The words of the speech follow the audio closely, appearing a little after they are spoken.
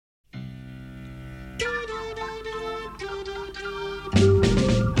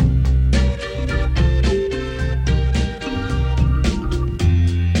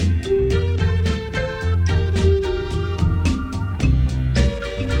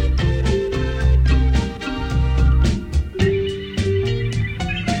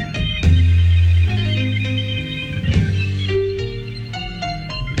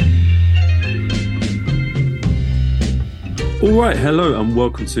All right, hello and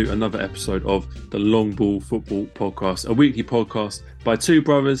welcome to another episode of the Long Ball Football Podcast, a weekly podcast by two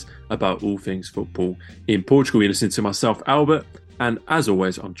brothers about all things football in Portugal. You're listening to myself, Albert, and as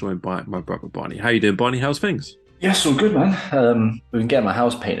always, I'm joined by my brother, Barney. How you doing, Barney? How's things? Yes, all good, man. We've been getting my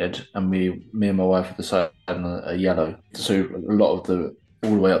house painted, and me and my wife have decided on a yellow. So a lot of the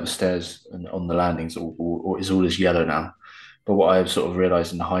all the way up the stairs and on the landings is all this yellow now. But what I've sort of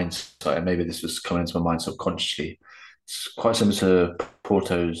realised in hindsight, and maybe this was coming into my mind subconsciously, it's quite similar to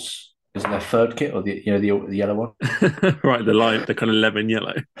Porto's. Isn't their third kit or the yellow one? Right, the kind of lemon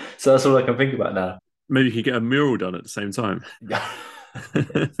yellow. So that's all I can think about now. Maybe you could get a mural done at the same time.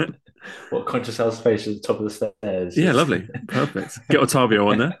 What conscious house space at the top of the stairs? Yeah, lovely. Perfect. Get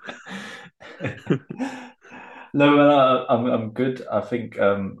Otavio on there. No, man, I'm good. I think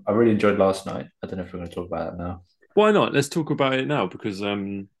I really enjoyed last night. I don't know if we're going to talk about it now. Why not? Let's talk about it now because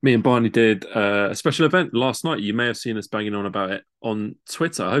me and Barney did a special event last night. You may have seen us banging on about it on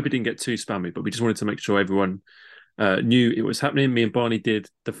Twitter. I hope it didn't get too spammy, but we just wanted to make sure everyone knew it was happening. Me and Barney did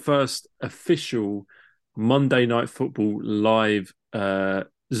the first official Monday Night Football live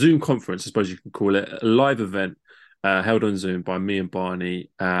Zoom conference, I suppose you can call it, a live event held on Zoom by me and Barney,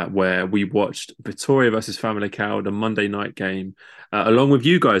 where we watched Vitória versus Famalicão, the Monday night game, along with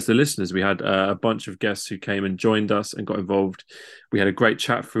you guys, the listeners. We had a bunch of guests who came and joined us and got involved. We had a great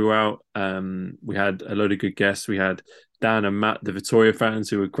chat throughout. We had a load of good guests. We had Dan and Matt, the Vitória fans,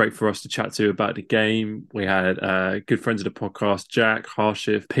 who were great for us to chat to about the game. We had good friends of the podcast, Jack,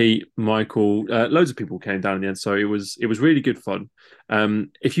 Harshif, Pete, Michael. Loads of people came down in the end, so it was really good fun.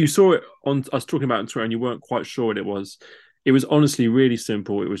 If you saw it on us talking about it on Twitter and you weren't quite sure what it was honestly really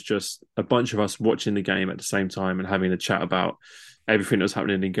simple. It was just a bunch of us watching the game at the same time and having a chat about everything that was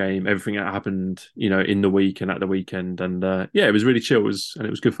happening in the game, everything that happened, in the week and at the weekend. And it was really chill. It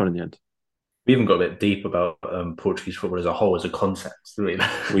was good fun in the end. We even got a bit deep about Portuguese football as a whole, as a concept. Didn't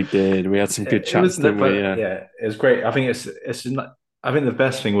we? We did. We had some good It was, chats, didn't we? Yeah. yeah, it was great. I think it's not, I think the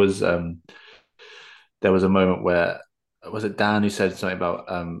best thing was there was a moment where was it Dan who said something about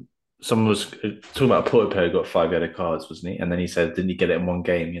someone was talking about a Porto player who got 5 yellow cards, wasn't he? And then he said, "Didn't he get it in one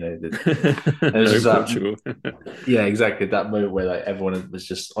game?" And it was just Portugal. yeah, exactly that moment where like everyone was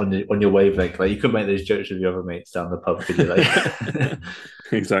just on your wavelength. Like you couldn't make those jokes with your other mates down the pub, could you? Like,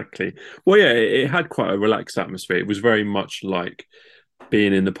 Exactly. Well, yeah, it had quite a relaxed atmosphere. It was very much like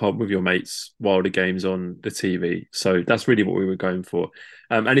being in the pub with your mates while the game's on the TV. So that's really what we were going for.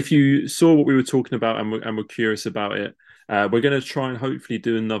 And if you saw what we were talking about and were curious about it, we're going to try and hopefully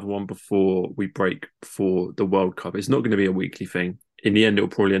do another one before we break for the World Cup. It's not going to be a weekly thing. In the end, it'll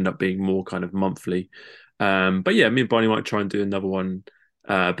probably end up being more kind of monthly. But yeah, me and Barney might try and do another one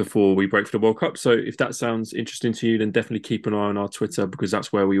before we break for the World Cup. So if that sounds interesting to you, then definitely keep an eye on our Twitter because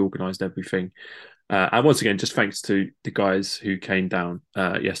that's where we organised everything. And once again, just thanks to the guys who came down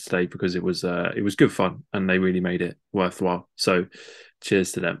yesterday because it was good fun and they really made it worthwhile. So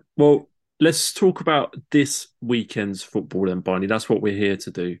cheers to them. Well, let's talk about this weekend's football then, Barney. That's what we're here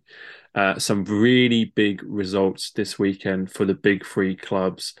to do. Some really big results this weekend for the big three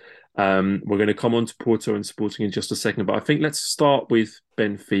clubs. We're going to come on to Porto and Sporting in just a second, but I think let's start with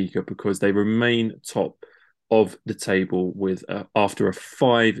Benfica because they remain top of the table with after a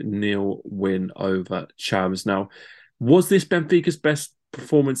 5-0 win over Chaves. Now, was this Benfica's best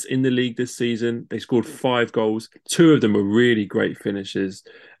performance in the league this season? They scored 5 goals. 2 of them were really great finishes.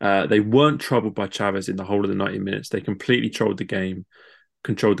 They weren't troubled by Chaves in the whole of the 90 minutes. They completely controlled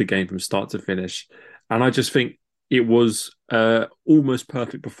the game from start to finish. And I just think it was almost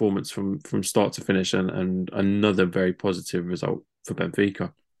perfect performance from start to finish and another very positive result for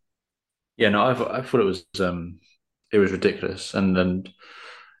Benfica. yeah, no, I thought it was ridiculous, and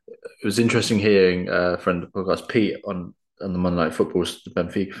it was interesting hearing a friend of the podcast, Pete, on the Monday Night Football, the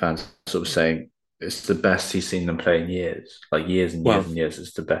Benfica fans sort of saying it's the best he's seen them play in years, like years and years Wow. and years.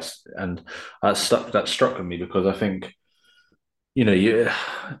 It's the best, and that struck with me because I think you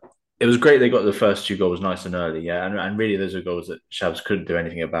it was great they got the first 2 goals nice and early, yeah, and really those are goals that Shabs couldn't do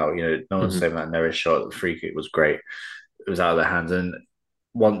anything about. No one's Mm-hmm. saying that Neres shot, the free kick was great. It was out of their hands, and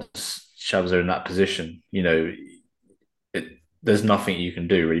once Shabs are in that position, there's nothing you can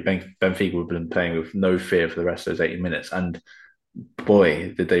do really. Benfica have been playing with no fear for the rest of those 80 minutes, and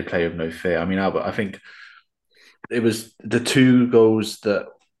boy, did they play with no fear. I mean, Albert, I think it was the 2 goals that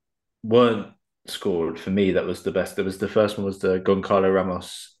weren't scored for me that was the best. There was the first one was the Goncalo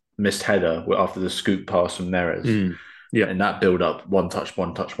Ramos missed header after the scoop pass from Neres. Mm. Yeah. And that build up, one touch,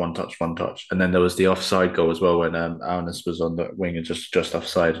 one touch, one touch, one touch. And then there was the offside goal as well when Alness was on the wing and just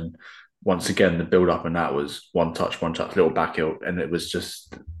offside. And once again, the build up and that was one touch, little back heel. And it was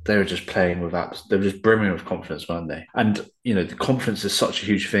just they were just playing with apps. They were just brimming with confidence, weren't they? And the confidence is such a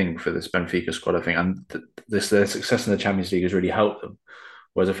huge thing for this Benfica squad, I think, and their success in the Champions League has really helped them.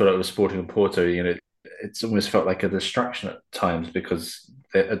 Whereas I feel like with Sporting and Porto, it's almost felt like a distraction at times because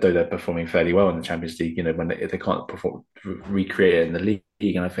though they're performing fairly well in the Champions League, when they can't recreate it in the league.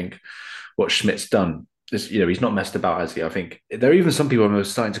 And I think what Schmidt's done is, he's not messed about, has he? I think there are even some people who are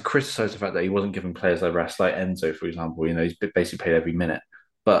starting to criticise the fact that he wasn't giving players like rest, like Enzo, for example. He's basically played every minute,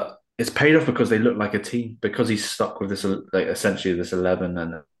 but it's paid off because they look like a team, because he's stuck with this, like, essentially this 11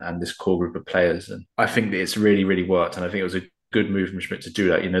 and this core group of players. And I think that it's really, really worked. And I think it was a good move from Schmidt to do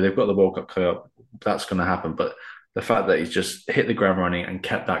that. They've got the World Cup coming up. That's going to happen. But the fact that he's just hit the ground running and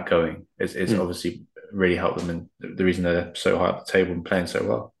kept that going is obviously really helped them. And the reason they're so high up the table and playing so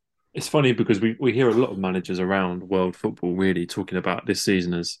well. It's funny because we hear a lot of managers around world football really talking about this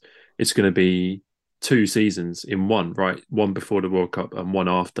season as it's going to be two seasons in one, right? One before the World Cup and one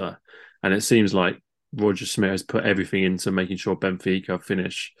after. And it seems like Roger Smith has put everything into making sure Benfica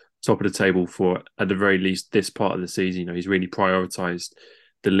finish top of the table for, at the very least, this part of the season. He's really prioritised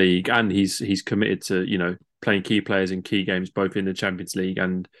the league, and he's committed to playing key players in key games both in the Champions League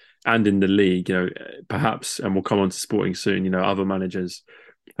and in the league. Perhaps, and we'll come on to Sporting soon. Other managers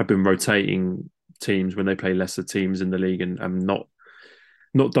have been rotating teams when they play lesser teams in the league and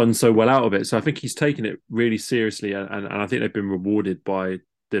not done so well out of it. So I think he's taken it really seriously, and I think they've been rewarded by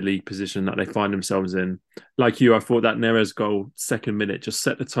the league position that they find themselves in. Like you, I thought that Neres goal, second minute, just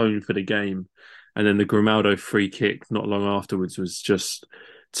set the tone for the game. And then the Grimaldo free kick not long afterwards was just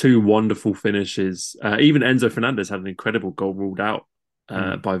two wonderful finishes. Even Enzo Fernandez had an incredible goal ruled out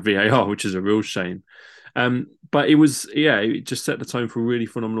by VAR, which is a real shame. But it just set the tone for a really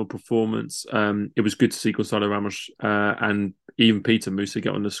phenomenal performance. It was good to see Gonzalo Ramos and even Peter Musa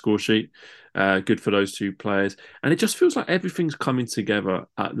get on the score sheet. Good for those two players. And it just feels like everything's coming together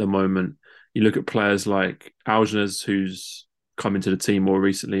at the moment. You look at players like Algenes, who's come into the team more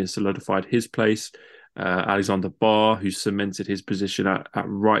recently and solidified his place. Alexander Barr, who's cemented his position at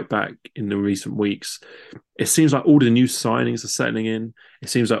right back in the recent weeks. It seems like all the new signings are settling in. It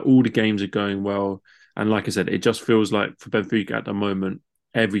seems like all the games are going well. And like I said, it just feels like for Benfica at the moment,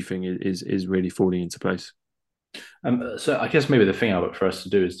 everything is really falling into place. So I guess maybe the thing I would for us to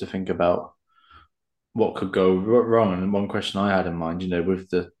do is to think about what could go wrong. And one question I had in mind, with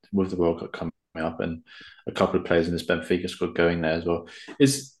the World Cup coming up and a couple of players in this Benfica squad going there as well,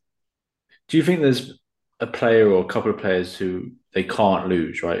 do you think there's a player or a couple of players who they can't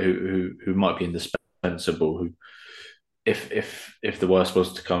lose, right? Who might be indispensable, who if the worst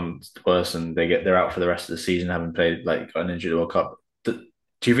was to come worse and they're out for the rest of the season, having played, like, got an injury World Cup.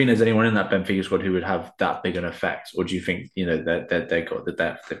 Do you think there's anyone in that Benfica squad who would have that big an effect, or do you think they've got the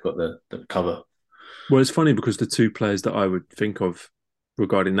depth, they've got the cover? Well, it's funny because the two players that I would think of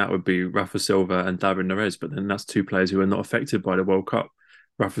regarding that would be Rafa Silva and David Neres, but then that's two players who are not affected by the World Cup.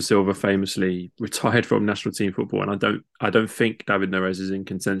 Rafa Silva famously retired from national team football, and I don't think David Neres is in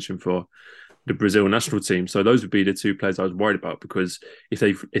contention for the Brazil national team. So those would be the two players I was worried about, because if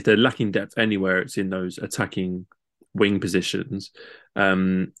they're lacking depth anywhere, it's in those attacking wing positions.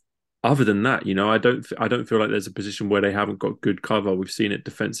 Other than that, I don't feel like there's a position where they haven't got good cover. We've seen it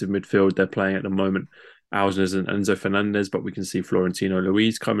defensive midfield. They're playing at the moment Algenes and Enzo Fernandez, but we can see Florentino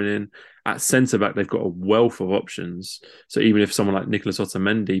Luis coming in. At centre back, they've got a wealth of options. So even if someone like Nicolas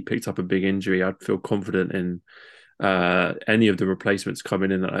Otamendi picked up a big injury, I'd feel confident in any of the replacements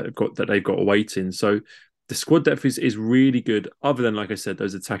coming in that they've got waiting. So the squad depth is really good, other than, like I said,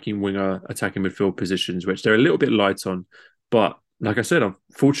 those attacking midfield positions, which they're a little bit light on. But like I said,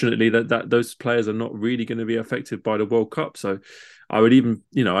 unfortunately, that those players are not really going to be affected by the World Cup. So I would even,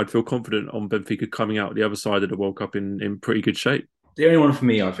 I'd feel confident on Benfica coming out the other side of the World Cup in pretty good shape. The only one for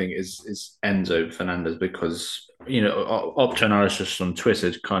me, I think, is Enzo Fernandez, because Opta Analysis on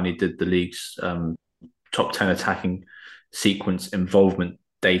Twitter kindly did the league's top 10 attacking sequence involvement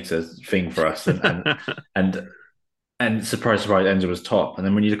data thing for us, and surprise, Enzo was top. And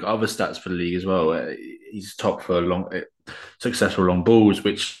then when you look at other stats for the league as well, he's top for successful long balls,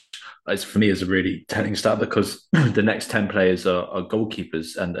 which for me is a really telling stat, because the next 10 players are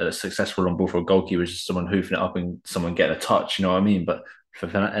goalkeepers, and a successful long ball for a goalkeeper is just someone hoofing it up and someone getting a touch, you know what I mean? But for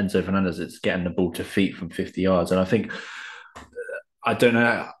Enzo Fernandez, it's getting the ball to feet from 50 yards. And I think, I don't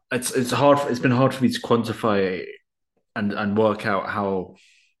know, it's hard. It's been hard for me to quantify and work out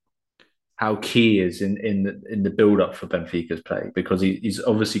how key is in the build up for Benfica's play, because he's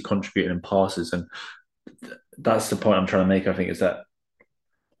obviously contributing in passes, and that's the point I'm trying to make. I think is that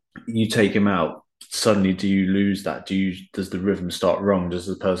you take him out, suddenly do you lose that? Does the rhythm start wrong? Does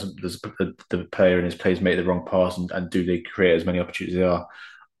the player in his plays make the wrong pass, and do they create as many opportunities as they are?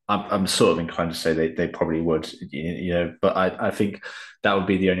 I'm sort of inclined to say they probably would, but I think that would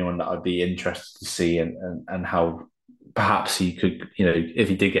be the only one that I'd be interested to see, and how perhaps he could, if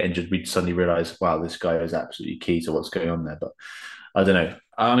he did get injured, we'd suddenly realize, wow, this guy is absolutely key to what's going on there. But I don't know.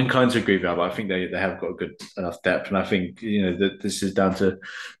 I'm inclined to agree with that, but I think they have got a good enough depth, and I think that this is down to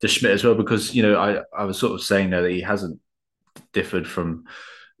Schmidt as well, because I was sort of saying there that he hasn't differed from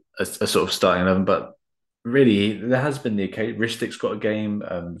a sort of starting 11, but really there has been the occasion. Ristic's got a game,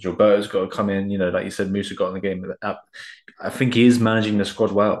 Gilberto's got to come in. Like you said, Musa got in the game. I think he is managing the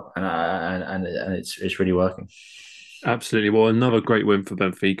squad well, and it's really working. Absolutely. Well, another great win for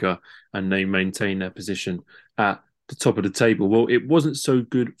Benfica, and they maintain their position at the top of the table. Well, it wasn't so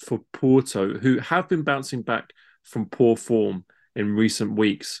good for Porto, who have been bouncing back from poor form in recent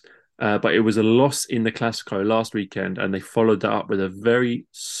weeks. But it was a loss in the Classico last weekend, and they followed that up with a very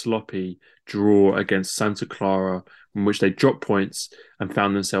sloppy draw against Santa Clara, in which they dropped points and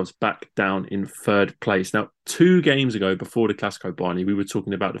found themselves back down in third place. Now, 2 games ago, before the Classico, Barney, we were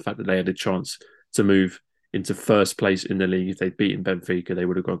talking about the fact that they had a chance to move into first place in the league. If they'd beaten Benfica, they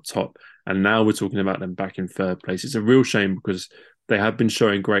would have gone top. And now we're talking about them back in third place. It's a real shame because they have been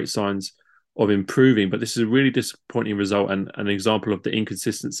showing great signs of improving, but this is a really disappointing result and an example of the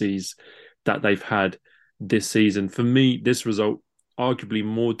inconsistencies that they've had this season. For me, this result arguably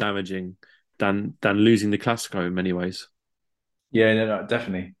more damaging than losing the Classico in many ways. Yeah, no,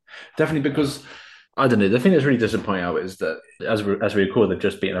 definitely, because I don't know. The thing that's really disappointing out is that as we record, they've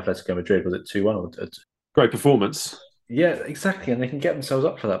just beaten Atletico Madrid. Was it 2-1 or Great performance. yeah, exactly, and they can get themselves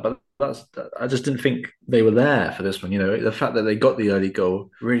up for that. But I just didn't think they were there for this one. The fact that they got the early goal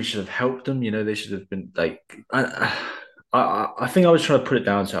really should have helped them. They should have been like. I think I was trying to put it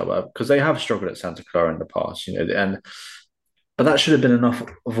down to Alba because they have struggled at Santa Clara in the past. And but that should have been enough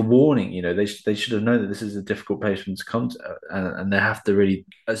of a warning. They should have known that this is a difficult place for them to come to, and they have to really,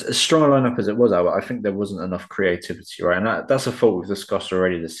 as strong a lineup as it was, Albert, I think there wasn't enough creativity, right? And that's a fault we've discussed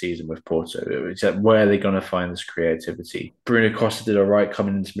already this season with Porto. Except where are they going to find this creativity? Bruno Costa did all right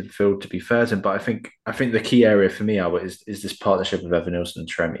coming into midfield, to be fair to him, but I think the key area for me, Albert, is this partnership with Evan Nilsson and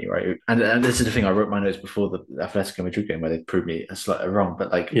Tremi, right? And this is the thing, I wrote my notes before the Atletico Madrid game where they proved me slightly wrong,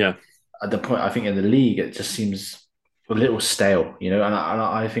 but Yeah. at the point, I think in the league it just seems a little stale, and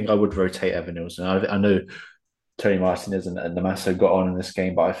I think I would rotate Evan Nilsson. I know Tony Martinez and Damaso got on in this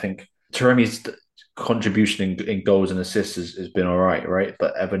game, but I think Taremi's contribution in goals and assists has been all right?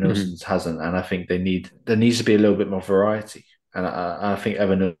 But Evan Nilsson's hasn't, and I think there needs to be a little bit more variety, and I think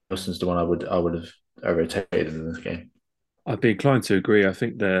Evan Nilsson's the one I would have rotated in this game. I'd be inclined to agree. I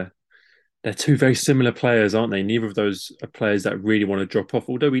think they're two very similar players, aren't they? Neither of those are players that really want to drop off.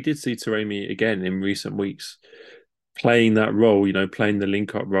 Although we did see Taremi again in recent weeks playing that role, playing the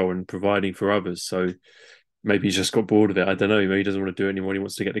link-up role and providing for others. So maybe he's just got bored of it. I don't know. Maybe he doesn't want to do it anymore. He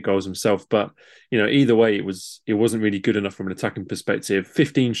wants to get the goals himself. But either way, it wasn't really good enough from an attacking perspective.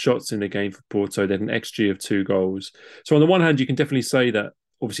 15 shots in the game for Porto. They had an XG of 2 goals. So on the one hand, you can definitely say that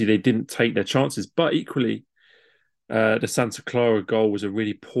obviously they didn't take their chances, but equally, the Santa Clara goal was a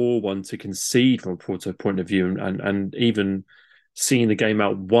really poor one to concede from a Porto point of view, and even seeing the game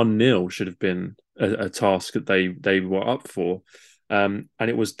out 1-0 should have been a task that they were up for. And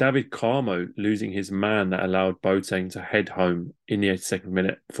it was David Carmo losing his man that allowed Boateng to head home in the 82nd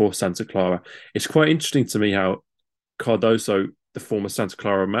minute for Santa Clara. It's quite interesting to me how Cardoso, the former Santa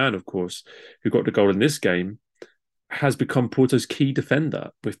Clara man, of course, who got the goal in this game, has become Porto's key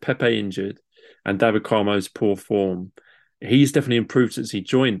defender with Pepe injured and David Carmo's poor form. He's definitely improved since he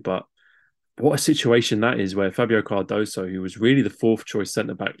joined, but what a situation that is where Fabio Cardoso, who was really the 4th choice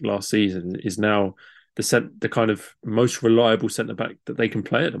centre-back last season, is now the kind of most reliable centre-back that they can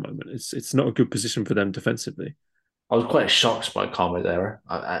play at the moment. It's not a good position for them defensively. I was quite shocked by Carmo's error.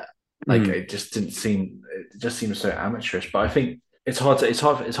 It just didn't seem. It just seems so amateurish. But I think it's hard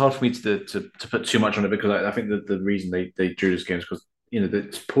for me to put too much on it because I think that the reason they drew this game is because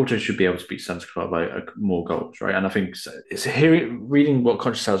Porto should be able to beat Santa Clara by more goals, right? And I think it's reading what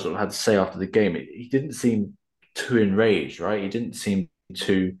Conceição had to say after the game. He didn't seem too enraged, right? He didn't seem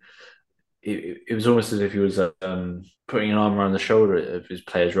too. It was almost as if he was putting an arm around the shoulder of his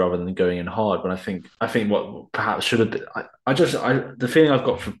players rather than going in hard. But I think what perhaps should have been. The feeling I've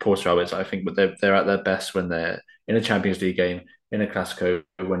got for Porto is I think that they're at their best when they're in a Champions League game, in a Classico,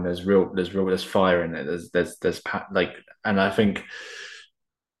 when there's fire in it. There's and I think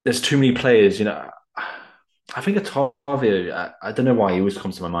there's too many players. I think Otavio. I don't know why he always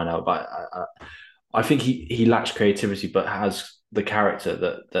comes to my mind now, but I think he lacks creativity, but has the character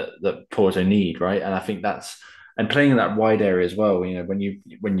that Porto need, right? And I think that's and playing in that wide area as well. When you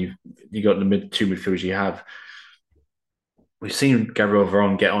got the two midfielders you have, we've seen Gabriel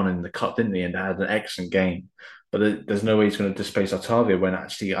Veron get on in the cup, didn't he? And had an excellent game. But there's no way he's going to displace Otavio when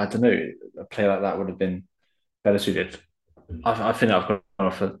actually, I don't know, a player like that would have been better suited. I think I've gone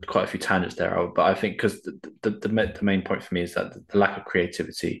off for quite a few tangents there, but I think because the main point for me is that the lack of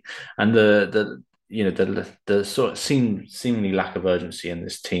creativity and the sort of seemingly lack of urgency in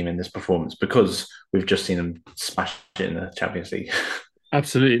this team in this performance because we've just seen them smash it in the Champions League.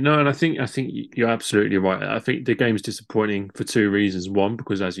 Absolutely. No, and I think you're absolutely right. I think the game's disappointing for two reasons. One,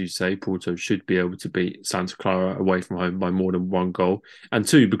 because as you say, Porto should be able to beat Santa Clara away from home by more than one goal. And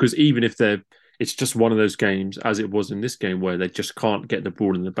two, because even if it's just one of those games, as it was in this game, where they just can't get the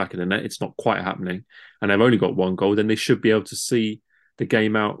ball in the back of the net, it's not quite happening, and they've only got one goal, then they should be able to see the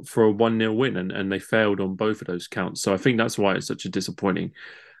game out for a 1-0 win. And they failed on both of those counts. So I think that's why it's such a disappointing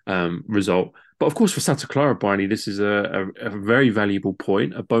result. But of course, for Santa Clara, Barney, this is a very valuable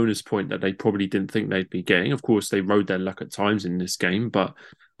point, a bonus point that they probably didn't think they'd be getting. Of course, they rode their luck at times in this game, but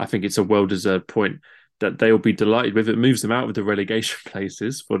I think it's a well-deserved point that they'll be delighted with. It moves them out of the relegation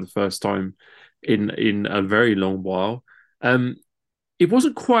places for the first time in a very long while. It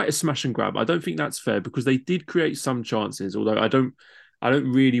wasn't quite a smash and grab. I don't think that's fair because they did create some chances, although I don't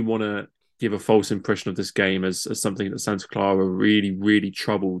really want to give a false impression of this game as something that Santa Clara really, really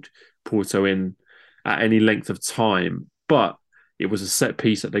troubled Porto in at any length of time. But it was a set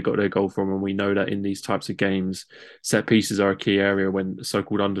piece that they got their goal from, and we know that in these types of games, set pieces are a key area when the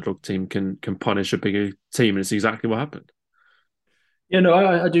so-called underdog team can punish a bigger team, and it's exactly what happened. Yeah, no,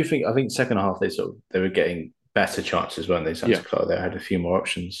 I do think I think second half they were getting better chances, weren't they? Yeah, Santa Clara they had a few more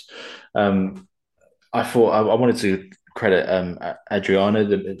options. I thought I wanted to credit Adriano,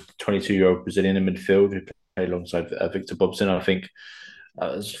 the 22-year-old Brazilian in midfield who played alongside Victor Bobson. I think it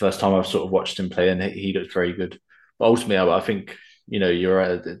was the first time I've sort of watched him play, and he looked very good. But ultimately, I think you're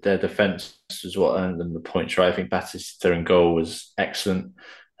right. Their defense is what earned them the points, right? I think Batista in goal was excellent,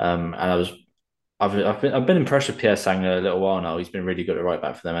 and I've been impressed with Pierre Sangha a little while now. He's been really good at right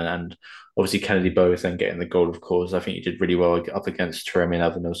back for them, and obviously Kennedy both and getting the goal, of course. I think he did really well up against Taremi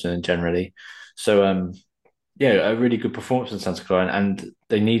and Evanilson generally. So yeah, a really good performance in Santa Clara, and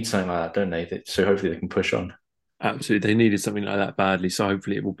they need something like that, don't they? So hopefully they can push on. absolutely. They needed something like that badly, so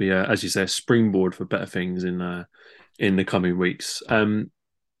hopefully it will be, as you say, a springboard for better things in the coming weeks.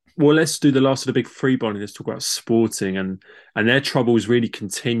 Well, let's do the last of the big three, Bonnie. Let's talk about Sporting and their troubles really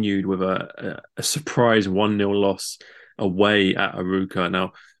continued with a surprise 1-0 loss away at Arouca.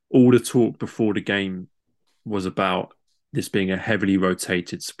 Now, all the talk before the game was about this being a heavily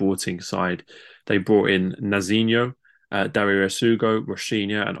rotated Sporting side. They brought in Nazinho, Dario Sugo,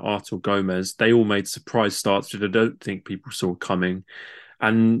 Roshinha, and Artur Gomez. They all made surprise starts that I don't think people saw coming.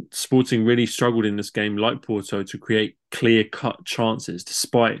 And Sporting really struggled in this game, like Porto, to create clear cut chances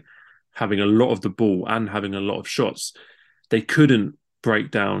despite having a lot of the ball and having a lot of shots. They couldn't break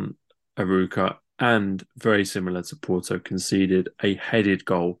down Arouca, and very similar to Porto, conceded a headed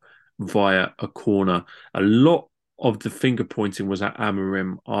goal via a corner. A lot of the finger pointing was at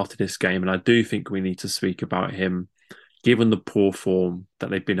Amorim after this game, and I do think we need to speak about him, given the poor form that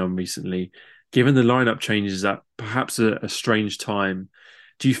they've been on recently, given the lineup changes at perhaps a strange time.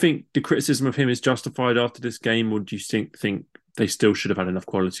 Do you think the criticism of him is justified after this game, or do you think they still should have had enough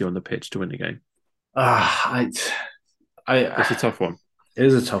quality on the pitch to win the game? Ah, I, It's a tough one. it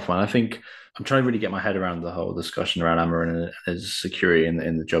is a tough one. I think I'm trying to really get my head around the whole discussion around Amorim and his security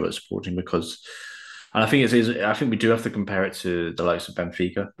in the job at Sporting because, and I think I think we do have to compare it to the likes of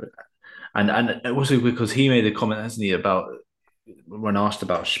Benfica, and also because he made a comment, hasn't he, about when asked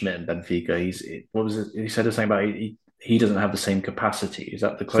about Schmidt and Benfica, what was it? He said something about he doesn't have the same capacity. Is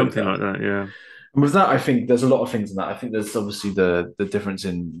that the quote Something there? like that, yeah. And with that, I think there's a lot of things in that. I think there's obviously the difference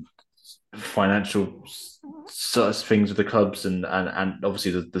in financial sort of things with the clubs and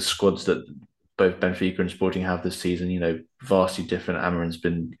obviously the squads that both Benfica and Sporting have this season. Vastly different. Amorim's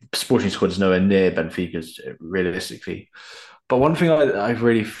been Sporting squad is nowhere near Benfica's realistically. But one thing I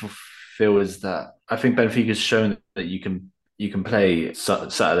really feel is that I think Benfica's shown that you can play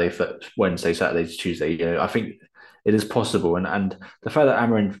Saturday, Wednesday, Saturday to Tuesday. I think it is possible, and the fact that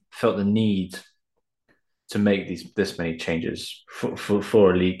Amorim felt the need to make this many changes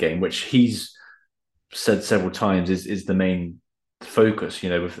for a league game, which he's said several times is the main focus.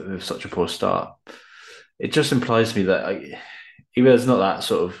 With such a poor start, it just implies to me that even there's not that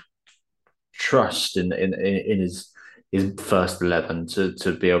sort of trust in his first 11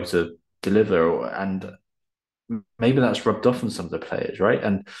 to be able to deliver, and maybe that's rubbed off on some of the players, right?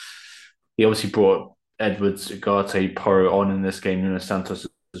 And he obviously brought Edwards, Ugarte, Porro on in this game, and Santos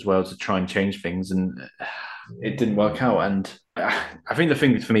as well to try and change things, and it didn't work out. And I think the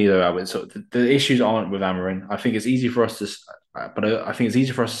thing for me though, Albert, the issues aren't with Amarin. I think it's easy for us to But I think it's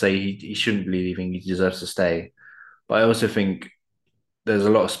easy for us to say he shouldn't be leaving. He deserves to stay. But I also think there's a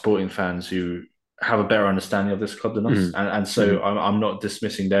lot of sporting fans who have a better understanding of this club than us, Mm, and so mm. I'm not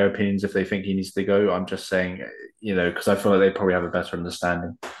dismissing their opinions if they think he needs to go. I'm just saying, because I feel like they probably have a better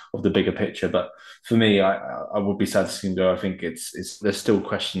understanding of the bigger picture. But for me, I would be sad to see him go. I think it's there's still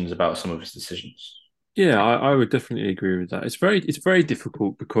questions about some of his decisions. Yeah, I would definitely agree with that. It's very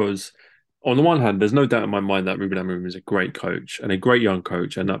difficult because on the one hand, there's no doubt in my mind that Ruben Amorim is a great coach and a great young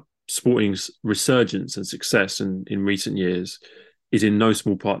coach, and that Sporting's resurgence and success in recent years is in no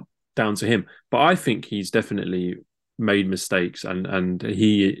small part down to him. But I think he's definitely made mistakes, and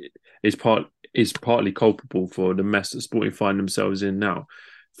he is partly culpable for the mess that Sporting find themselves in now.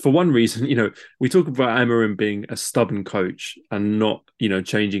 For one reason, we talk about Amorim being a stubborn coach and not,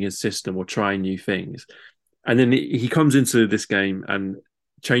 changing his system or trying new things. And then he comes into this game and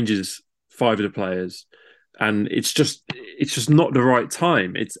changes five of the players, and it's just not the right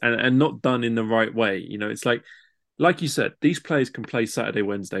time. It's and not done in the right way. It's like you said, these players can play Saturday,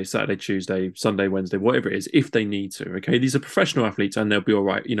 Wednesday, Saturday, Tuesday, Sunday, Wednesday, whatever it is, if they need to. Okay, these are professional athletes, and they'll be all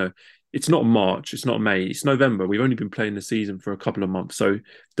right. It's not March, it's not May, it's November. We've only been playing the season for a couple of months, so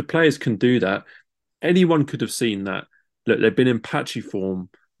the players can do that. Anyone could have seen that. Look, they've been in patchy form.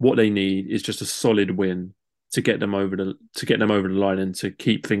 What they need is just a solid win to get them over the line and to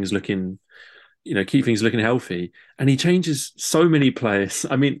keep things looking healthy. And he changes so many players.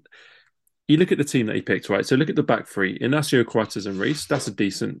 I mean, you look at the team that he picked, right? So look at the back three: Inacio, Coates, and Reece. That's a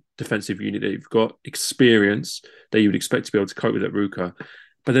decent defensive unit that you've got, experience that you would expect to be able to cope with at Ruka.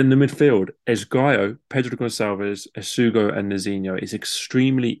 But then the midfield, Esgaio, Pedro Gonçalves, Esugo, and Nazinho is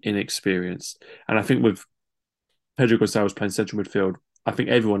extremely inexperienced. And I think with Pedro Gonçalves playing central midfield, I think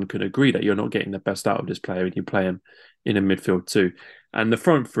everyone could agree that you're not getting the best out of this player when you play him in a midfield too. And the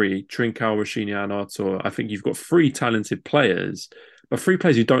front three, Trincao, Roshinha, and Artur, I think you've got three talented players, but three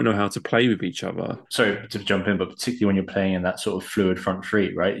players who don't know how to play with each other. Sorry to jump in, but particularly when you're playing in that sort of fluid front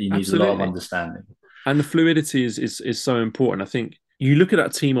three, right? You need a lot of Absolutely. understanding. And the fluidity is so important. I think you look at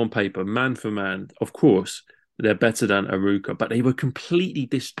that team on paper, man for man, of course, they're better than Aruka, but they were completely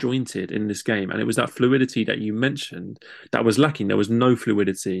disjointed in this game. And it was that fluidity that you mentioned that was lacking. There was no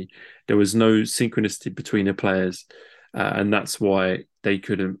fluidity, there was no synchronicity between the players. And that's why they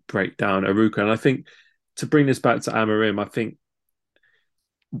couldn't break down Aruka. And I think to bring this back to Amarim, I think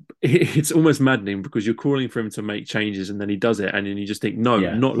it's almost maddening because you're calling for him to make changes and then he does it. And then you just think, no,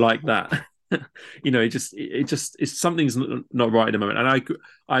 Yeah. not like that. It's something's not right at the moment. And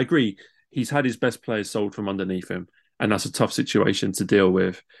I agree. He's had his best players sold from underneath him, and that's a tough situation to deal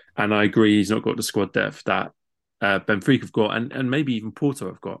with. And I agree, he's not got the squad depth that Benfica have got, and maybe even Porto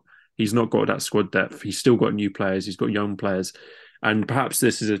have got. He's not got that squad depth. He's still got new players. He's got young players, and perhaps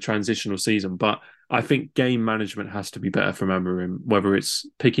this is a transitional season. But I think game management has to be better from Amorim, whether it's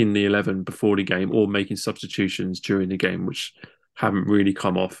picking the 11 before the game or making substitutions during the game, which haven't really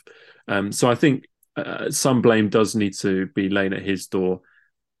come off. So I think some blame does need to be laying at his door.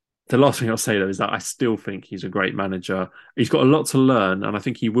 The last thing I'll say though is that I still think he's a great manager. He's got a lot to learn, and I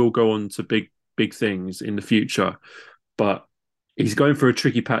think he will go on to big things in the future. But he's going through a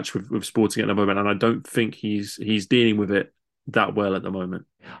tricky patch with Sporting at the moment, and I don't think he's dealing with it that well at the moment.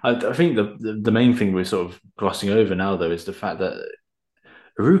 I think the main thing we're sort of glossing over now, though, is the fact that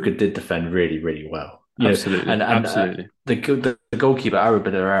Aruka did defend really, really well. Absolutely, And absolutely. the goalkeeper Arabi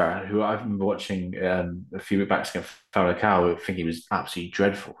Herrera, who I've been watching a few weeks back against Falcao, I think he was absolutely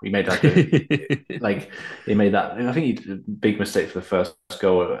dreadful. He made like he made that. I think he did a big mistake for the first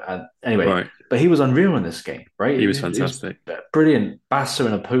goal. And anyway, Right. but he was unreal in this game, right? He was It was fantastic. brilliant. Basso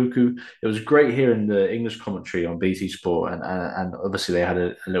and Apoku. It was great hearing the English commentary on BT Sport, and obviously they had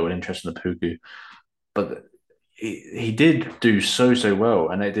a little interest in Apoku, but he did do so well,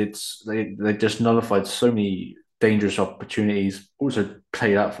 and they just nullified so many dangerous opportunities. Also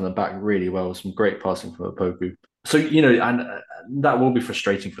played out from the back really well. Some great passing from Opoku. So and that will be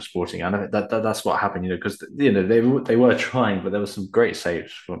frustrating for Sporting, and that's what happened. Because they were trying, but there were some great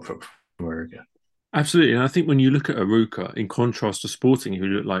saves from Uruguay. Absolutely. And I think when you look at Aruka, in contrast to Sporting, who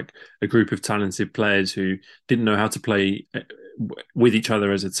looked like a group of talented players who didn't know how to play with each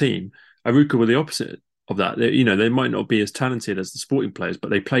other as a team, Aruka were the opposite of that. They might not be as talented as the Sporting players, but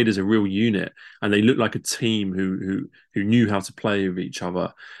they played as a real unit, and they looked like a team who knew how to play with each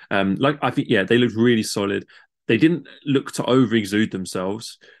other. I think, yeah, they looked really solid. They didn't look to over exude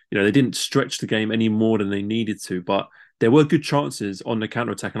themselves. They didn't stretch the game any more than they needed to, but there were good chances on the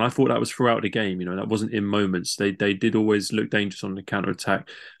counter attack, and I thought that was throughout the game. You know, that wasn't in moments. They did always look dangerous on the counter attack.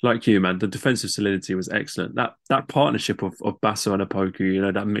 Like you, man, the defensive solidity was excellent. That partnership of Basso and Apoku, you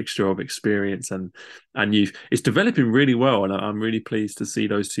know, that mixture of experience and youth, it's developing really well, and I'm really pleased to see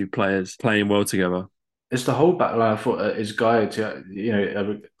those two players playing well together. It's the whole back line. I thought his guy,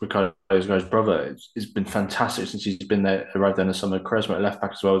 Ricardo, his guy's brother, it's been fantastic since he's been there, arrived there in the summer. Cresmo at left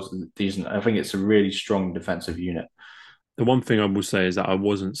back as well is decent. I think it's a really strong defensive unit. The one thing I will say is that I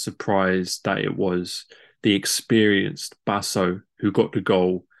wasn't surprised that it was the experienced Basso who got the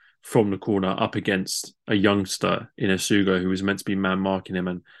goal from the corner up against a youngster in Asugo who was meant to be man marking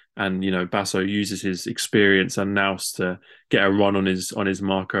him, and you know, Basso uses his experience and nous to get a run on his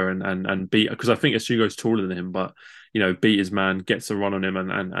marker and beat, because I think Asugo's taller than him, but you know, beat his man, gets a run on him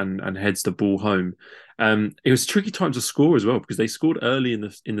and heads the ball home. It was a tricky time to score as well because they scored early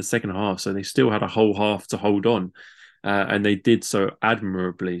in the second half, so they still had a whole half to hold on, and they did so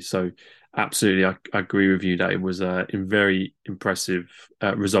admirably. So absolutely, I agree with you that it was a very impressive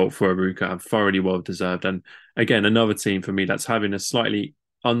result for Arouca and thoroughly well deserved. And again, another team for me that's having a slightly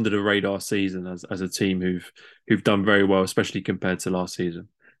under the radar season as a team who've done very well, especially compared to last season.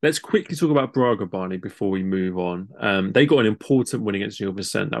 Let's quickly talk about Braga, Barney, before we move on. They got an important win against Gil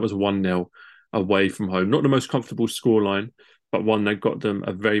Vicente. That was 1-0 away from home. Not the most comfortable scoreline, but one that got them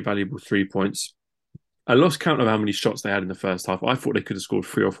a very valuable 3 points. I lost count of how many shots they had in the first half. I thought they could have scored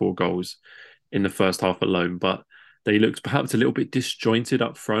 3 or 4 goals in the first half alone, but they looked perhaps a little bit disjointed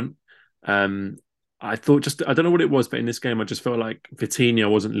up front. I thought I don't know what it was, but in this game, I just felt like Vitinha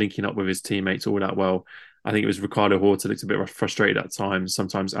wasn't linking up with his teammates all that well. I think it was Ricardo Horta looked a bit frustrated at times.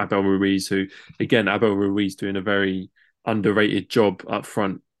 Sometimes Abel Ruiz, who, again, Abel Ruiz doing a very underrated job up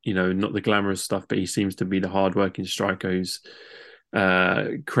front. You know, not the glamorous stuff, but he seems to be the hardworking striker who's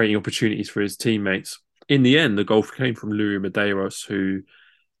creating opportunities for his teammates. In the end, the goal came from Luis Medeiros, who,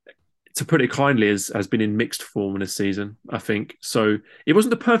 to put it kindly, has been in mixed form this season, I think. So it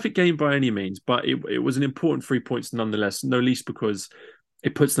wasn't the perfect game by any means, but it was an important 3 points nonetheless, no least because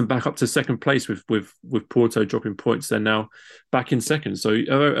it puts them back up to second place with Porto dropping points. They're now back in second. So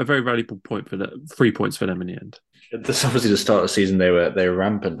a very valuable point for the 3 points for them in the end. That's obviously the start of the season. They were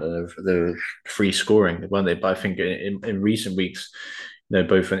rampant. They were free scoring, weren't they? But I think in recent weeks,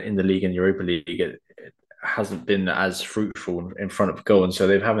 both in the league and Europa League, it hasn't been as fruitful in front of goal, and so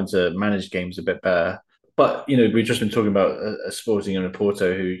they're having to manage games a bit better. But we've just been talking about a Sporting and a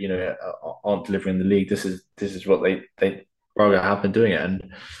Porto who aren't delivering the league. This is what they Braga have been doing it,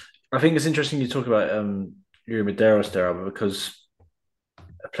 and I think it's interesting you talk about Yuri Medeiros there, because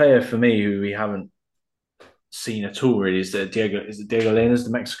a player for me who we haven't seen at all really is Diego Lainez,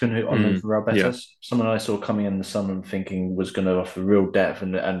 the Mexican who on the Real Betis. Yeah. Someone I saw coming in the summer and thinking was going to offer real depth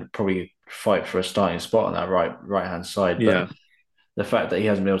and probably fight for a starting spot on that right hand side. Yeah. But the fact that he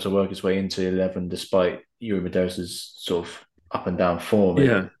hasn't been able to work his way into 11 despite Yuri Medeiros' sort of up and down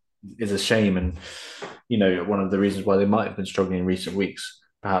form, is a shame. And one of the reasons why they might have been struggling in recent weeks,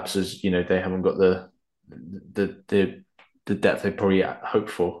 perhaps, is they haven't got the depth they probably hoped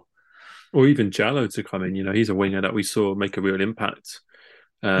for. Or even Jallo to come in. He's a winger that we saw make a real impact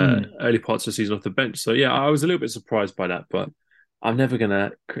early parts of the season off the bench. So yeah, I was a little bit surprised by that, but I'm never going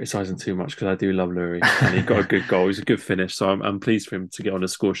to criticise him too much because I do love Lurie and he got a good goal. He's a good finish, so I'm pleased for him to get on the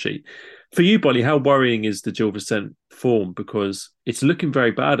score sheet. For you, Bolly, how worrying is the Gil Vicente form? Because it's looking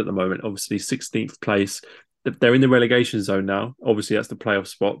very bad at the moment. Obviously, 16th place. They're in the relegation zone now. Obviously, that's the playoff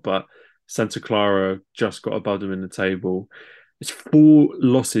spot, but Santa Clara just got above them in the table. It's 4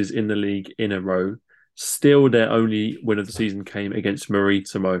 losses in the league in a row. Still, their only win of the season came against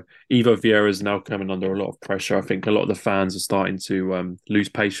Maritimo. Ivo Vieira is now coming under a lot of pressure. I think a lot of the fans are starting to lose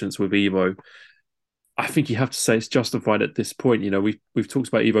patience with Ivo. I think you have to say it's justified at this point. We've talked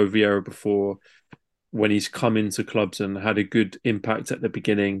about Ivo Vieira before when he's come into clubs and had a good impact at the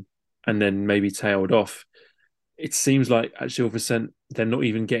beginning and then maybe tailed off. It seems like at Gil Vicente, they're not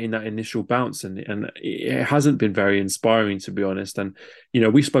even getting that initial bounce, and it hasn't been very inspiring, to be honest. And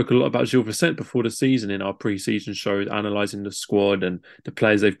we spoke a lot about Gil Vicente before the season in our pre-season show, analysing the squad and the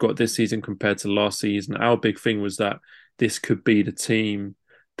players they've got this season compared to last season. Our big thing was that this could be the team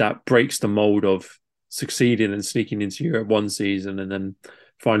that breaks the mold of succeeding and sneaking into Europe one season and then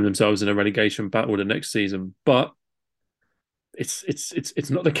finding themselves in a relegation battle the next season. But it's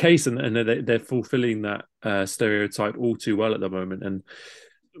not the case, and they're fulfilling that stereotype all too well at the moment, and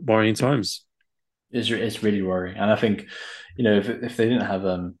worrying times. It's really worrying, and I think if they didn't have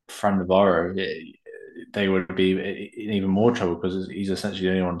Fran Navarro, they would be in even more trouble because he's essentially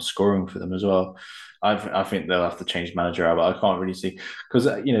the only one scoring for them as well. I think they'll have to change manager out, but I can't really see because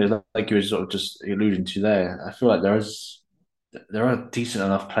like you were sort of just alluding to there. I feel like there are decent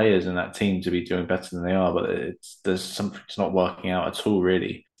enough players in that team to be doing better than they are, but there's something's not working out at all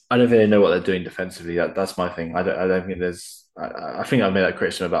really. I don't really know what they're doing defensively. That's my thing. I don't think there's. I think I've made that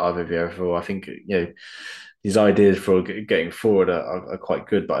criticism about Ivo Vieira before. I think his ideas for getting forward are quite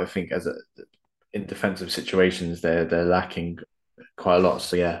good, but I think in defensive situations they're lacking quite a lot.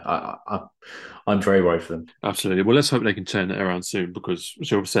 So yeah, I'm very worried for them. Absolutely. Well, let's hope they can turn it around soon because,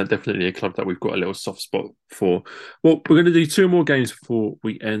 as you said, definitely a club that we've got a little soft spot for. Well, we're going to do two more games before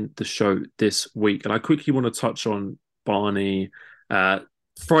we end the show this week. And I quickly want to touch on Barney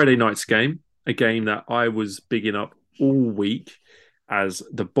Friday night's game, a game that I was bigging up all week as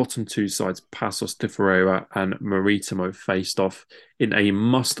the bottom two sides, Passos de Ferreira and Maritimo, faced off in a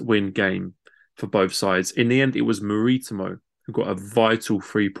must-win game for both sides. In the end, it was Maritimo who got a vital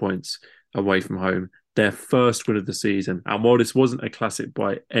 3 points away from home, their first win of the season. And while this wasn't a classic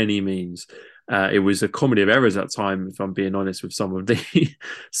by any means, it was a comedy of errors at time, if I'm being honest, with some of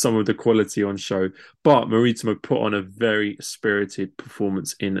the quality on show. But Maritimo put on a very spirited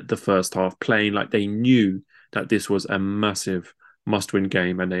performance in the first half, playing like they knew that this was a massive must-win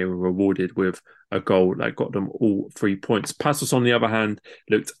game, and they were rewarded with a goal that got them all 3 points. Passos, on the other hand,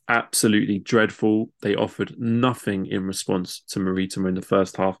 looked absolutely dreadful. They offered nothing in response to Maritimo in the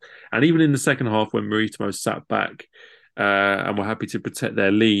first half. And even in the second half, when Maritimo sat back and were happy to protect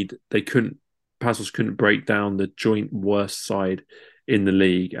their lead, Passos couldn't break down the joint worst side in the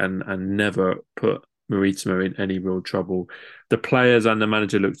league and never put Maritimo in any real trouble. The players and the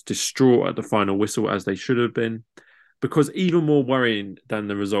manager looked distraught at the final whistle, as they should have been. Because even more worrying than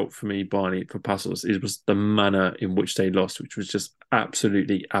the result for me, Barney, for Passos, was the manner in which they lost, which was just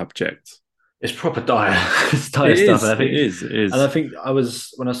absolutely abject. It's proper dire. It's dire stuff. And I think it is. And I think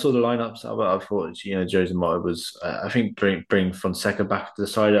when I saw the lineups, I thought Jose Mota was. I think bring Fonseca back to the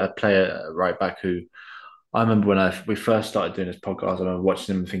side, a player right back who I remember when we first started doing this podcast. I remember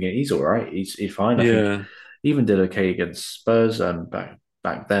watching him and thinking he's all right. He's fine. I think he even did okay against Spurs and back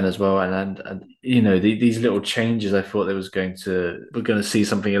then as well. And these little changes, I thought we're going to see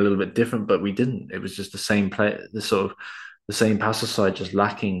something a little bit different, but we didn't. It was just the same play, the same passer side, just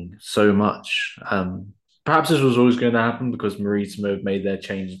lacking so much. Perhaps this was always going to happen because Maritimo made their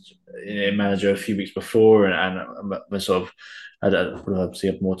change in manager a few weeks before, and sort of had obviously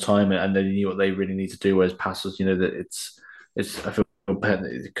had more time, and they knew what they really need to do. Whereas Passos, that it's I feel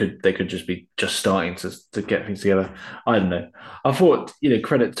they could just be starting to get things together. I don't know. I thought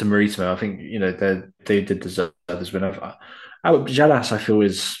credit to Maritimo. I think they did deserve this win. Jalas, I feel,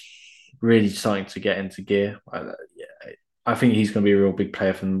 is really starting to get into gear. I think he's going to be a real big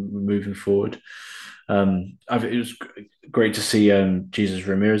player for moving forward. It was great to see Jesus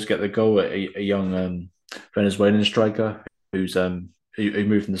Ramirez get the goal, a young Venezuelan striker who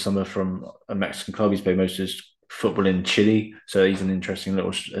moved in the summer from a Mexican club. He's played most of his football in Chile, so he's an interesting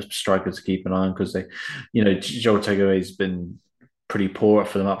little striker to keep an eye on because Joel Tegoe has been pretty poor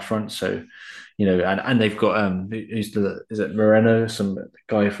for them up front. So and they've got is it Moreno, some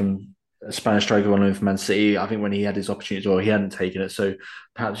guy from a Spanish striker one from Man City. I think when he had his opportunity as well, he hadn't taken it. So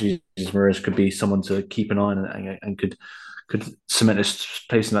perhaps Jesus Ramirez could be someone to keep an eye on and could cement his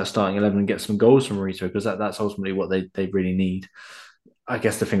place in that starting 11 and get some goals from Marito, because that's ultimately what they really need. I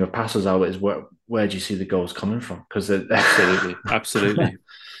guess the thing with Passos, Albert, is where do you see the goals coming from? Because absolutely.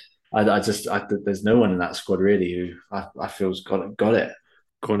 There's no one in that squad really who I feel's got it.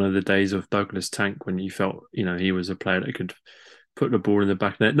 Gone are the days of Douglas Tank when you felt he was a player that could put the ball in the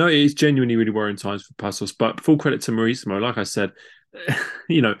back net. No, it is genuinely really worrying times for Passos, but full credit to Mauricio. Like I said,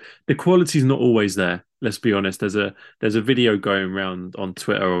 the quality is not always there. Let's be honest. There's a video going around on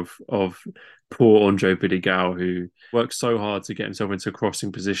Twitter of poor Andre Vidigal, who works so hard to get himself into a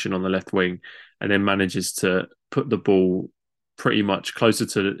crossing position on the left wing and then manages to put the ball pretty much closer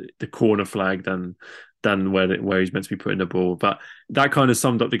to the corner flag than where he's meant to be putting the ball. But that kind of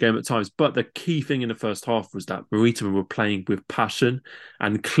summed up the game at times. But the key thing in the first half was that Maritimo were playing with passion,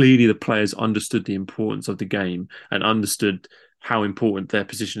 and clearly the players understood the importance of the game and understood how important their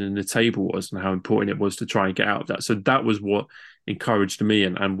position in the table was and how important it was to try and get out of that. So that was what encouraged me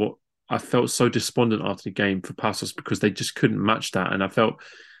and what I felt so despondent after the game for Passos, because they just couldn't match that. And I felt,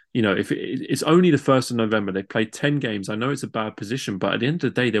 if it's only the 1st of November, they played 10 games. I know it's a bad position, but at the end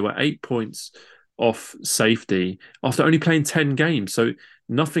of the day, there were 8 points off safety after only playing 10 games. So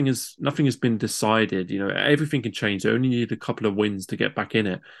nothing has been decided. Everything can change. They only need a couple of wins to get back in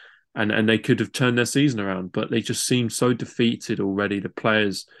it. And they could have turned their season around, but they just seem so defeated already. The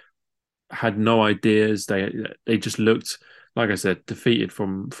players had no ideas. They just looked, like I said, defeated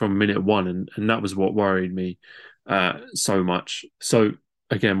from minute one, and that was what worried me so much. So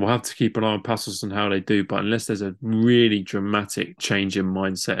again, we'll have to keep an eye on Passos and how they do. But unless there's a really dramatic change in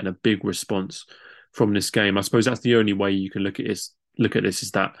mindset and a big response from this game, I suppose that's the only way you can look at this. Look at this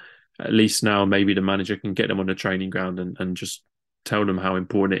is that at least now maybe the manager can get them on the training ground and just tell them how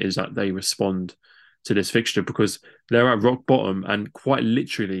important it is that they respond to this fixture because they're at rock bottom and quite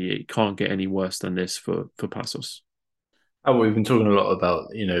literally it can't get any worse than this for Passos. Oh, we've been talking a lot about,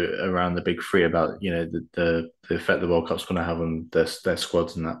 around the big three about, the effect the World Cup's going to have on their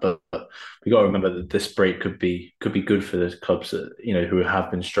squads and that. But we got to remember that this break could be good for the clubs that, who have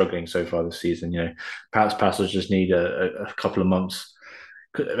been struggling so far this season. Perhaps Passos just need a couple of months.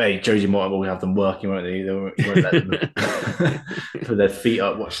 Hey, Josie Morton will have them working, won't they? They won't let them put their feet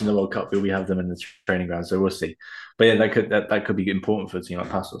up watching the World Cup. We have them in the training ground, so we'll see. But yeah, that could be important for a team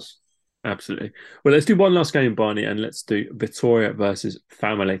like Passos. Absolutely. Well, let's do one last game, Barney, and let's do Vitoria versus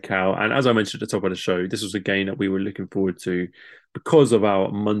Famalicão. And as I mentioned at the top of the show, this was a game that we were looking forward to because of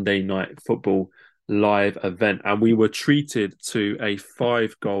our Monday night football live event. And we were treated to a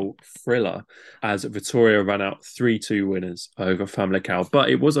 5-goal thriller as Vitoria ran out 3-2 winners over Famalicão.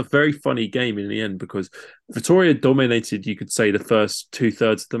 But it was a very funny game in the end because Vitoria dominated, you could say, the first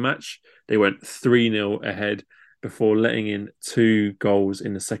 2/3 of the match. They went 3-0 ahead before letting in 2 goals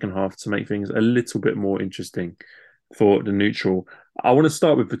in the second half to make things a little bit more interesting for the neutral. I want to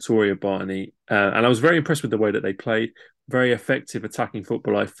start with Vitoria, Barney, and I was very impressed with the way that they played. Very effective attacking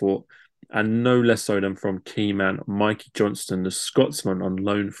football, I thought, and no less so than from key man Mikey Johnston, the Scotsman on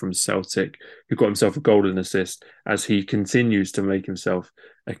loan from Celtic, who got himself a golden assist as he continues to make himself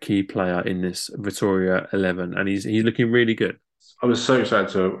a key player in this Vitoria 11, and he's looking really good. I was so excited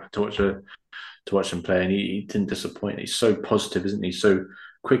to watch him play, and he didn't disappoint. He's so positive, isn't he? So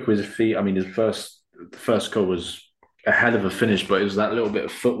quick with his feet. I mean, the first goal was a hell of a finish, but it was that little bit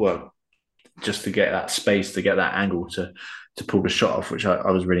of footwork just to get that space, to get that angle to pull the shot off, which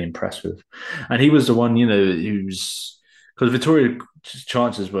I was really impressed with. And he was the one, who's because Victoria's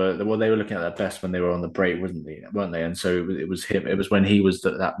chances were they were looking at their best when they were on the break, weren't they? And so it was him. It was when he was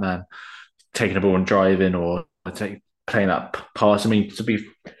that man taking the ball and driving or playing that pass. I mean,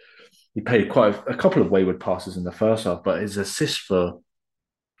 he played quite a couple of wayward passes in the first half, but his assist for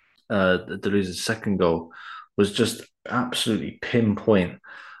Deleuze's second goal was just absolutely pinpoint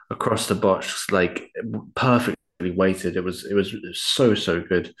across the box, like perfectly weighted. It was so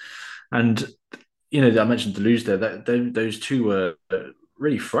good. And I mentioned Deleuze there. Those two were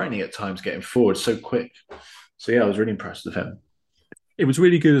really frightening at times, getting forward so quick. So yeah, I was really impressed with him. It was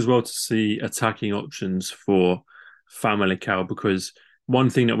really good as well to see attacking options for Famalicão because one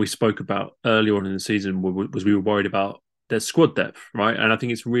thing that we spoke about earlier on in the season was we were worried about their squad depth, right? And I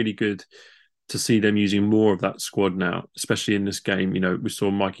think it's really good to see them using more of that squad now, especially in this game. We saw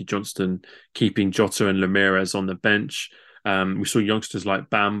Mikey Johnston keeping Jota and Ramirez on the bench. We saw youngsters like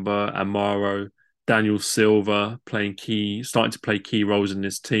Bamba, Amaro, Daniel Silva starting to play key roles in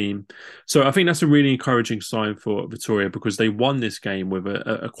this team. So I think that's a really encouraging sign for Vitoria because they won this game with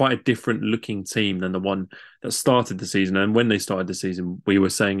a quite a different looking team than the one that started the season. And when they started the season, we were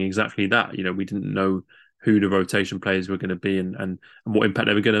saying exactly that. We didn't know who the rotation players were going to be and what impact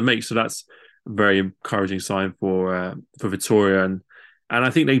they were going to make. So that's a very encouraging sign for Vitoria. And I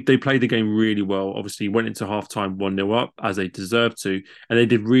think they played the game really well. Obviously, went into halftime 1-0 up, as they deserved to. And they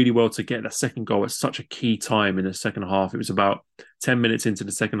did really well to get that second goal at such a key time in the second half. It was about 10 minutes into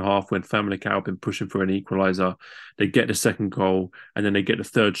the second half when Famalicão had been pushing for an equaliser. They get the second goal, and then they get the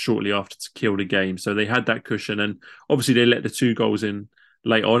third shortly after to kill the game. So they had that cushion. And obviously, they let the 2 goals in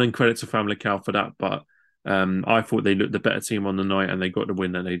late on, and credit to Famalicão for that. But I thought they looked the better team on the night, and they got the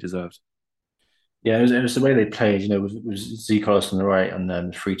win that they deserved. Yeah, it was the way they played, with Z Carlos on the right and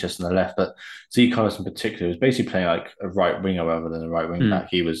then Freitas on the left. But Z Carlos in particular was basically playing like a right winger rather than a right wing back.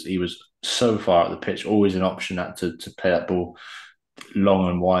 He was so far up the pitch, always an option to play that ball long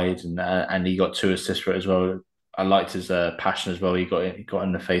and wide, and he got 2 assists for it as well. I liked his passion as well. He got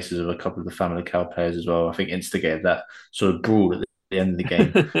in the faces of a couple of the Famalicão players as well. I think instigated that sort of brawl at the end of the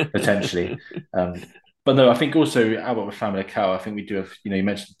game potentially. But no, I think also Albert with Famalicão, I think we do have. You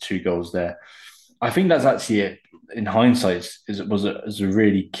mentioned 2 goals there. I think that's actually, in hindsight, was a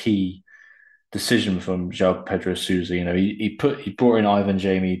really key decision from João Pedro Sousa. He brought in Ivan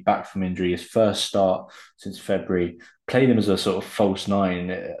Jamie back from injury, his first start since February, played him as a sort of false 9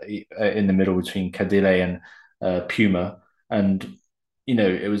 in the middle between Cadile and Puma, and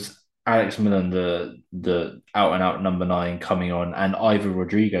it was Alex Millen, the out and out number 9 coming on, and Ivan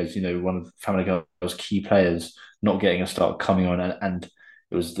Rodriguez, one of Famalicão's key players, not getting a start coming on and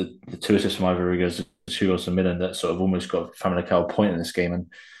it was the two assists from Ivan Rodriguez, two goals from Milan that sort of almost got Famalicão a point in this game. And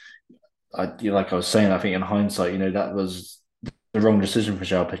like I was saying, I think in hindsight, that was the wrong decision for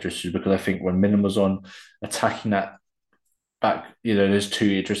João Pedro Sousa, because I think when Milan was on attacking that back, there's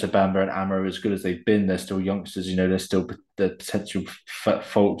two, Idrissa Bamba and Amaro, as good as they've been, they're still youngsters, there's still the potential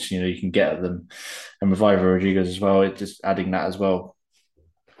faults, you can get at them. And with Ivan Rodriguez as well, it just adding that as well.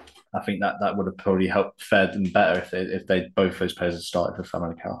 I think that would have probably helped fared them better if they both those players had started for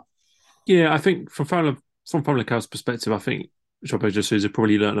Famalicão. Yeah, I think from Famalicão's perspective, I think João Pedro Sousa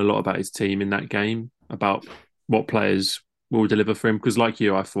probably learned a lot about his team in that game, about what players will deliver for him. Because like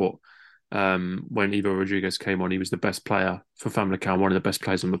you, I thought when Ivan Rodriguez came on, he was the best player for Famalicão, one of the best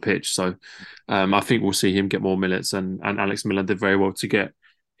players on the pitch. So I think we'll see him get more minutes, and Alex Milan did very well to get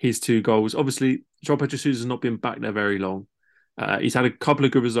his 2 goals. Obviously, João Pedro Sousa has not been back there very long. He's had a couple of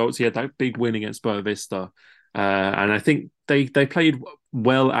good results. He had that big win against Boavista. And I think they played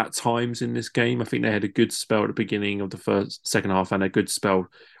well at times in this game. I think they had a good spell at the beginning of the second half, and a good spell,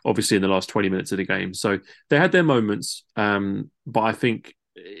 obviously, in the last 20 minutes of the game. So they had their moments. But I think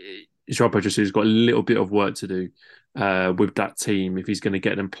João Pedro Sousa's got a little bit of work to do with that team if he's going to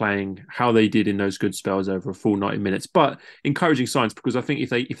get them playing how they did in those good spells over a full 90 minutes. But encouraging signs, because I think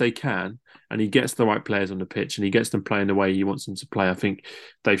if they can, and he gets the right players on the pitch and he gets them playing the way he wants them to play, I think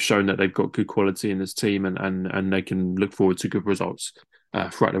they've shown that they've got good quality in this team, and they can look forward to good results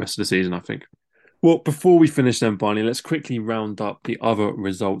throughout the rest of the season, I think. Well, before we finish then, Barney, let's quickly round up the other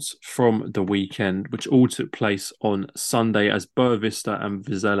results from the weekend, which all took place on Sunday as Boavista and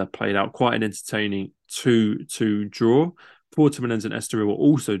Vizela played out quite an entertaining 2-2 draw. Portimonense and Estoril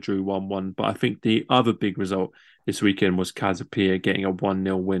also drew 1-1, but I think the other big result this weekend was Casa Pia getting a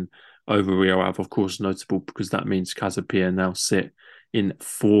 1-0 win over Rio Ave. Of course, notable because that means Casa Pia now sit in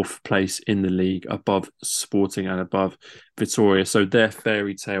 4th place in the league, above Sporting and above Vitória. So their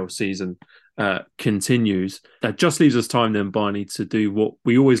fairy tale season continues. That just leaves us time then, Barney, to do what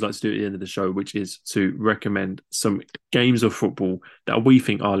we always like to do at the end of the show, which is to recommend some games of football that we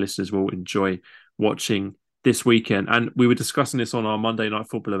think our listeners will enjoy watching this weekend. And we were discussing this on our Monday Night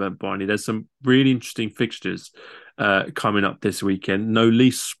Football event, Barney. There's some really interesting fixtures coming up this weekend. No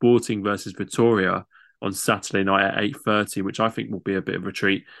least Sporting versus Vitória on Saturday night at 8:30, which I think will be a bit of a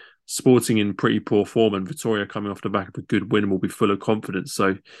treat. Sporting in pretty poor form, and Vitória coming off the back of a good win will be full of confidence.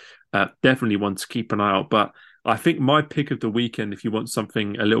 So definitely one to keep an eye out. But I think my pick of the weekend, if you want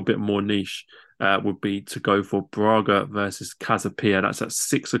something a little bit more niche, would be to go for Braga versus Casa Pia. That's at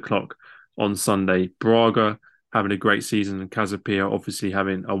 6 o'clock on Sunday. Braga having a great season, and Casa Pia obviously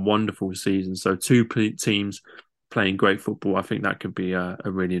having a wonderful season. So two teams playing great football. I think that could be a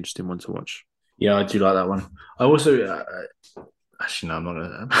really interesting one to watch. Yeah, I do like that one. I also, actually, no, I'm not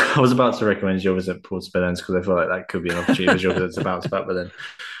going to. I was about to recommend Gilbert at Portimonense because I feel like that could be an opportunity for Gilbert to bounce back, but then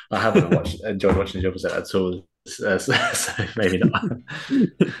I haven't enjoyed watching Gilbert at all, so maybe not.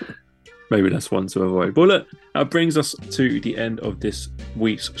 Maybe that's one to avoid. But look, that brings us to the end of this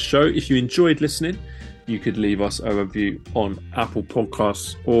week's show. If you enjoyed listening, you could leave us a review on Apple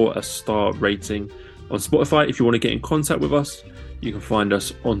Podcasts or a star rating on Spotify. If you want to get in contact with us, you can find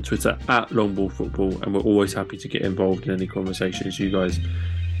us on Twitter at LongballFootball, and we're always happy to get involved in any conversations you guys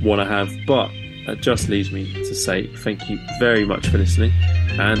want to have. But that just leaves me to say thank you very much for listening,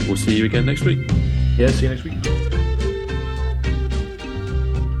 and we'll see you again next week. Yeah, see you next week.